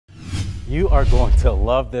You are going to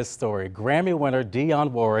love this story. Grammy winner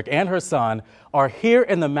Dionne Warwick and her son are here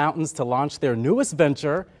in the mountains to launch their newest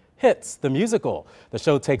venture, Hits, the musical. The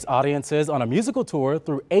show takes audiences on a musical tour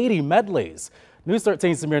through 80 medleys. News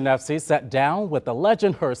 13's Samir Nefsi sat down with the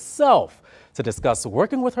legend herself to discuss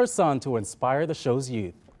working with her son to inspire the show's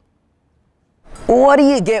youth. What do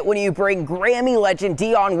you get when you bring Grammy legend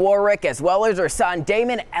Dionne Warwick as well as her son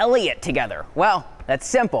Damon Elliott together? Well, that's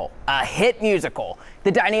simple, a hit musical.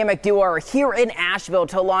 The dynamic duo are here in Asheville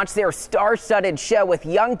to launch their star-studded show with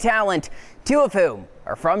young talent, two of whom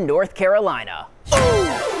are from North Carolina.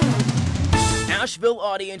 Asheville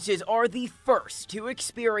audiences are the first to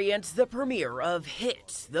experience the premiere of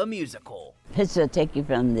Hits, the musical. Hits will take you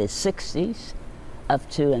from the 60s up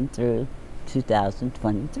to and through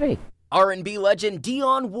 2023. R&B legend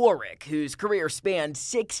Dionne Warwick, whose career spanned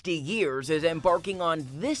 60 years, is embarking on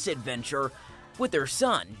this adventure with her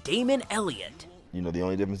son, Damon Elliott. You know, the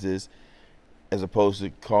only difference is, as opposed to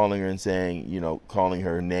calling her and saying, you know, calling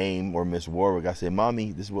her name or Miss Warwick, I say,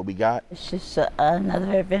 Mommy, this is what we got. It's just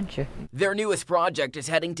another adventure. Their newest project is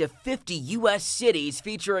heading to 50 U.S. cities,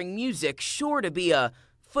 featuring music sure to be a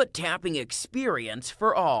foot-tapping experience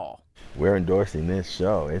for all. We're endorsing this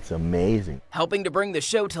show. It's amazing. Helping to bring the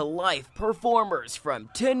show to life, performers from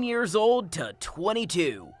 10 years old to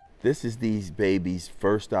 22. This is these babies'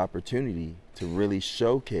 first opportunity to really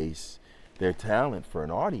showcase their talent for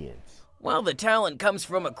an audience. While the talent comes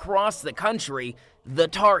from across the country, the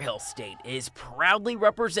Tar Heel State is proudly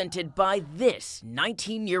represented by this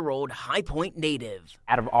 19-year-old High Point native.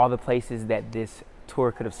 Out of all the places that this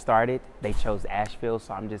tour could have started, they chose Asheville,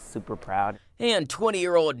 so I'm just super proud. And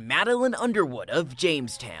 20-year-old Madeline Underwood of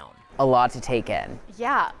Jamestown. A lot to take in.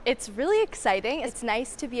 Yeah, it's really exciting. It's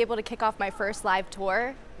nice to be able to kick off my first live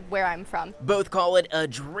tour where I'm from. Both call it a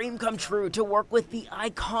dream come true to work with the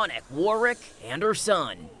iconic Warwick and her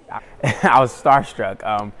son. I was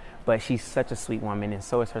starstruck, but she's such a sweet woman, and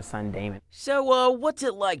so is her son, Damon. So, what's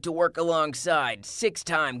it like to work alongside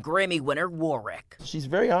six-time Grammy winner Warwick? She's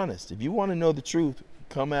very honest. If you want to know the truth,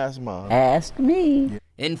 come ask Mom. Ask me.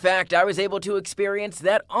 In fact, I was able to experience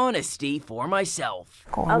that honesty for myself.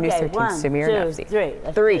 Okay, 1, 2,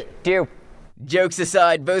 3. 3, 2. Jokes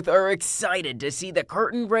aside, both are excited to see the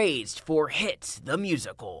curtain raised for Hits, the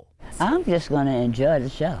musical. I'm just going to enjoy the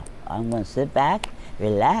show. I'm going to sit back,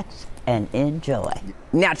 relax, and enjoy.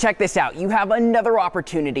 Now check this out. You have another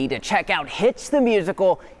opportunity to check out Hits, the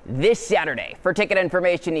musical this Saturday. For ticket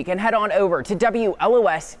information, you can head on over to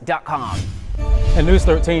WLOS.com. And News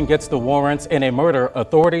 13 gets the warrants in a murder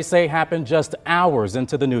authorities say happened just hours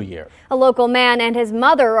into the new year. A local man and his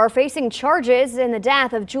mother are facing charges in the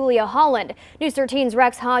death of Julia Holland. News 13's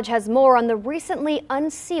Rex Hodge has more on the recently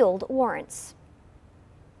unsealed warrants.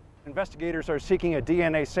 Investigators are seeking a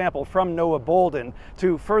DNA sample from Noah Bolden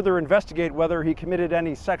to further investigate whether he committed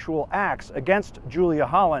any sexual acts against Julia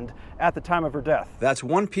Holland at the time of her death. That's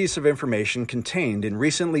one piece of information contained in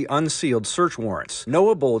recently unsealed search warrants.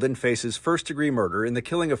 Noah Bolden faces first-degree murder in the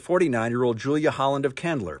killing of 49-year-old Julia Holland of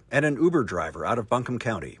Candler and an Uber driver out of Buncombe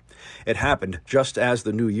County. It happened just as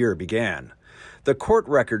the new year began. The court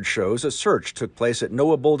record shows a search took place at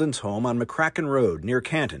Noah Bolden's home on McCracken Road near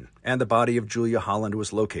Canton, and the body of Julia Holland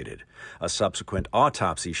was located. A subsequent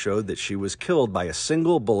autopsy showed that she was killed by a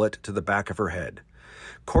single bullet to the back of her head.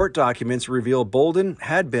 Court documents reveal Bolden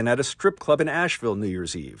had been at a strip club in Asheville New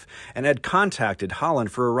Year's Eve and had contacted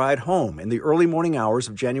Holland for a ride home in the early morning hours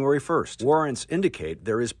of January 1st. Warrants indicate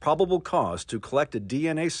there is probable cause to collect a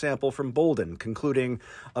DNA sample from Bolden, concluding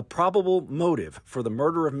a probable motive for the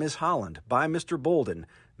murder of Ms. Holland by Mr. Bolden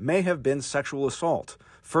may have been sexual assault.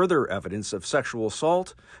 Further evidence of sexual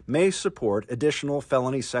assault may support additional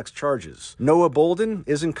felony sex charges. Noah Bolden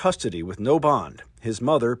is in custody with no bond. His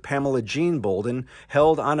mother, Pamela Jean Bolden,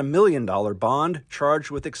 held on a $1 million bond,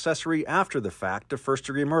 charged with accessory after the fact to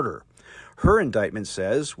first-degree murder. Her indictment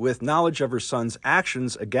says, with knowledge of her son's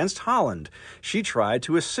actions against Holland, she tried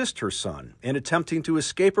to assist her son in attempting to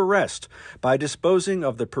escape arrest by disposing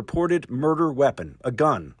of the purported murder weapon, a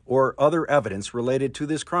gun, or other evidence related to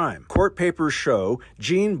this crime. Court papers show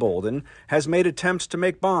Jean Bolden has made attempts to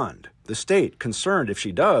make bond. The state, concerned if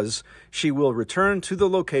she does, she will return to the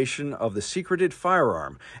location of the secreted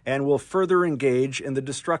firearm and will further engage in the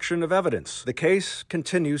destruction of evidence. The case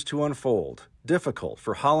continues to unfold. Difficult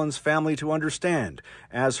for Holland's family to understand,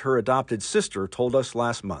 as her adopted sister told us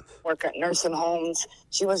last month. Work at nursing homes.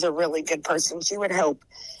 She was a really good person. She would help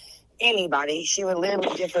anybody. She would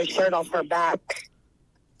literally give her shirt off her back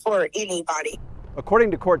for anybody.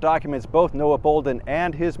 According to court documents, both Noah Bolden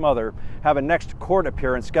and his mother have a next court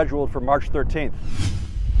appearance scheduled for March 13th.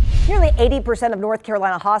 Nearly 80% of North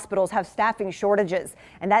Carolina hospitals have staffing shortages,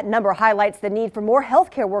 and that number highlights the need for more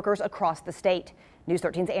healthcare workers across the state. News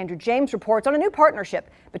 13's Andrew James reports on a new partnership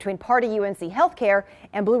between Pardee UNC Healthcare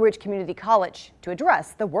and Blue Ridge Community College to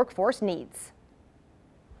address the workforce needs.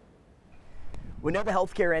 We know the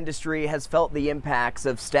healthcare industry has felt the impacts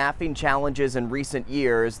of staffing challenges in recent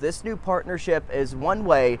years. This new partnership is one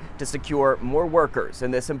way to secure more workers in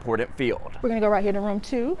this important field. We're going to go right here to room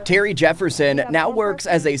 2. Terry Jefferson now works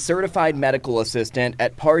as a certified medical assistant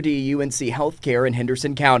at Pardee UNC Healthcare in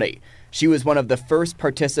Henderson County. She was one of the first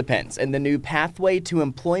participants in the new Pathway to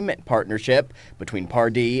Employment partnership between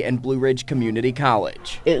Pardee and Blue Ridge Community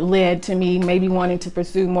College. It led to me maybe wanting to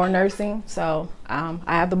pursue more nursing, so I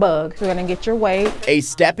have the bug. We're going to get your way. A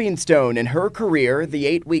stepping stone in her career, the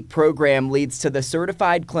 8-week program leads to the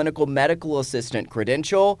Certified Clinical Medical Assistant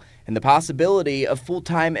credential and the possibility of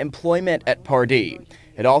full-time employment at Pardee.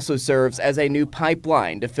 It also serves as a new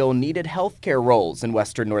pipeline to fill needed healthcare roles in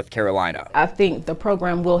Western North Carolina. I think the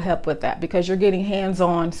program will help with that because you're getting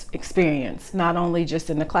hands-on experience, not only just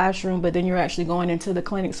in the classroom, but then you're actually going into the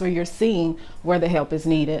clinics where you're seeing where the help is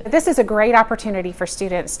needed. This is a great opportunity for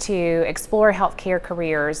students to explore healthcare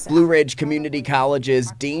careers. Blue Ridge Community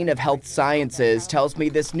College's Dean of Health Sciences tells me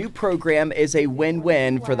this new program is a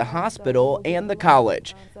win-win for the hospital and the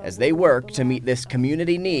college as they work to meet this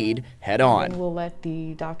community need head on. And we'll let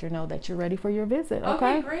the doctor know that you're ready for your visit,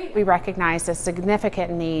 okay? Great. We recognize a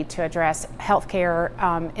significant need to address healthcare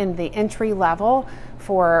in the entry level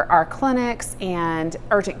for our clinics and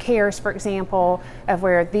urgent cares, for example, of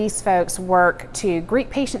where these folks work to greet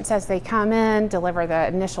patients as they come in, deliver the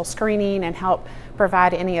initial screening, and help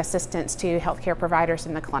provide any assistance to healthcare providers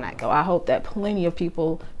in the clinic. So I hope that plenty of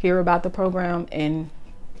people hear about the program and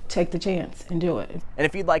take the chance and do it. And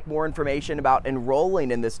if you'd like more information about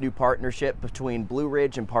enrolling in this new partnership between Blue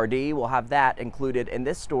Ridge and Pardee, we'll have that included in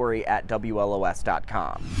this story at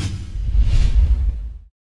WLOS.com.